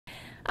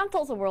I'm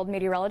Tulsa World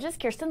Meteorologist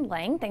Kirsten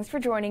Lang. Thanks for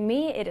joining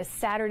me. It is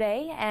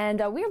Saturday, and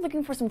we are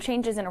looking for some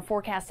changes in our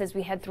forecast as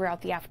we head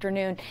throughout the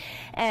afternoon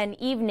and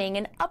evening.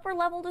 An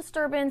upper-level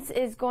disturbance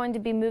is going to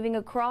be moving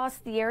across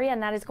the area,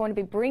 and that is going to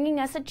be bringing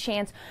us a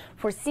chance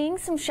for seeing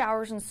some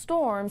showers and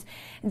storms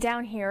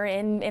down here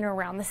in and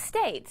around the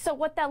state. So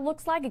what that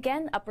looks like,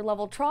 again,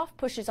 upper-level trough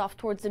pushes off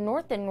towards the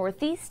north and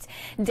northeast.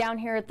 Down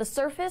here at the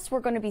surface, we're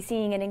going to be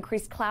seeing an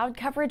increased cloud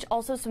coverage,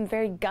 also some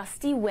very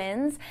gusty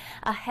winds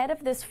ahead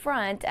of this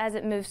front as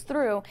it moves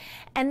through,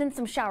 and then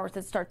some showers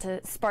that start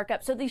to spark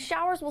up. So these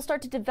showers will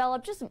start to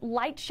develop, just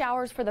light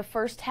showers for the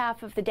first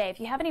half of the day. If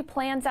you have any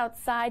plans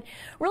outside,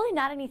 really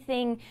not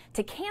anything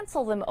to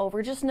cancel them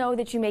over. Just know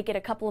that you may get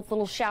a couple of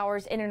little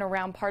showers in and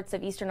around parts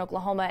of eastern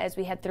Oklahoma as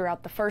we head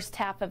throughout the first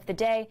half of the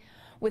day,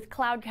 with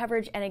cloud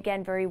coverage and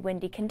again very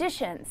windy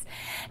conditions.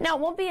 Now, it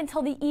won't be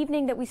until the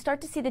evening that we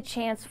start to see the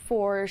chance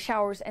for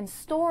showers and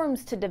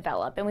storms to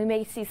develop, and we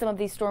may see some of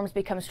these storms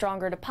become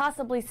stronger to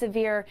possibly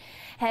severe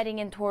heading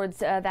in towards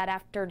that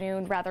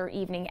afternoon, rather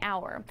evening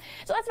hour.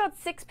 So that's about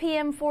 6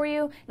 p.m. for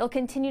you. They'll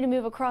continue to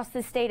move across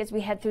the state as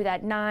we head through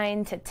that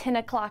 9 to 10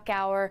 o'clock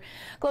hour.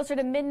 Closer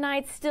to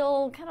midnight,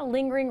 still kind of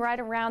lingering right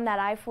around that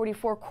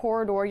I-44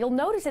 corridor. You'll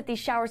notice that these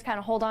showers kind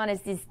of hold on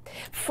as this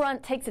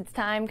front takes its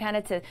time kind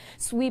of to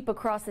sweep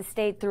across the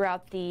state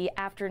throughout the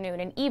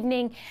afternoon and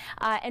evening,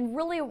 and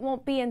really it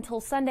won't be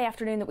until Sunday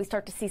afternoon that we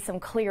start to see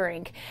some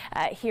clearing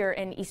here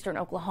in eastern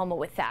Oklahoma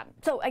with that.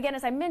 So again,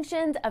 as I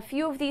mentioned, a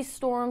few of these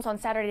storms on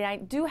Saturday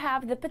night do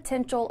have the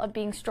potential of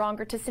being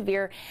stronger to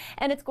severe,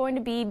 and it's going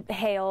to be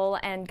hail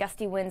and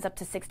gusty winds up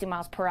to 60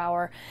 miles per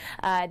hour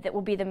that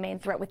will be the main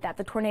threat with that.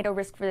 The tornado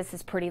risk for this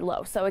is pretty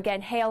low. So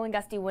again, hail and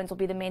gusty winds will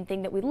be the main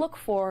thing that we look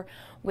for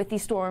with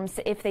these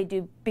storms if they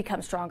do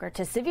become stronger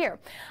to severe.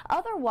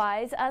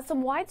 Otherwise,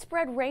 some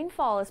widespread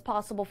rainfall is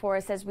possible for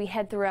us as we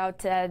head throughout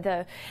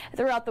the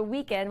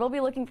weekend. We'll be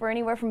looking for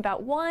anywhere from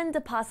about 1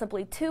 to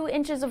possibly 2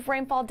 inches of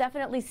rainfall.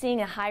 Definitely seeing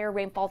a higher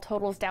rainfall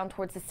totals down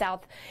towards the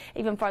south,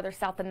 even farther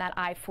south than that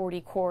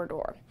I-40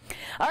 corridor.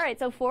 All right,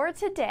 so for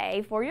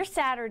today, for your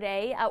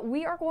Saturday,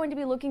 we are going to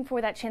be looking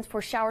for that chance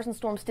for showers and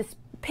storms to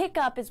pick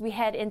up as we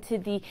head into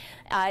the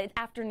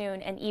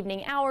afternoon and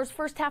evening hours.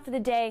 First half of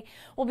the day,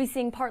 we'll be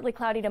seeing partly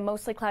cloudy to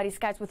mostly cloudy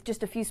skies with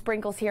just a few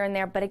sprinkles here and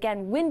there, but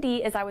again,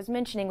 windy, as I was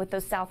mentioning, with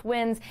those south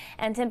winds,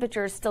 and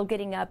temperatures still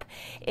getting up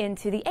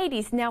into the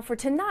 80s. Now for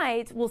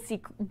tonight, we'll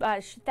see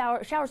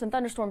showers and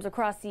thunderstorms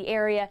across the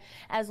area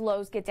as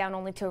lows get down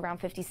only to around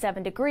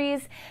 57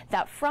 degrees.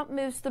 That front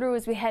moves through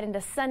as we head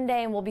into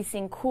Sunday, and we'll be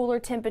seeing cooler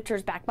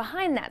temperatures back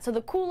behind that. So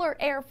the cooler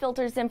air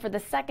filters in for the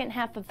second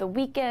half of the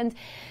weekend.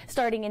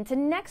 Starting into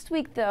next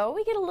week, though,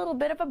 we get a little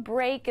bit of a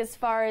break as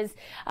far as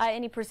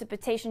any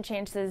precipitation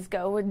chances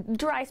go. A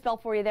dry spell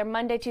for you there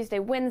Monday, Tuesday,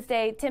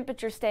 Wednesday.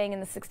 Temperatures staying in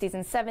the 60s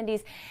and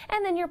 70s,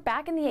 and then you're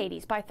back in the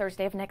 80s by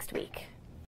Thursday of next week.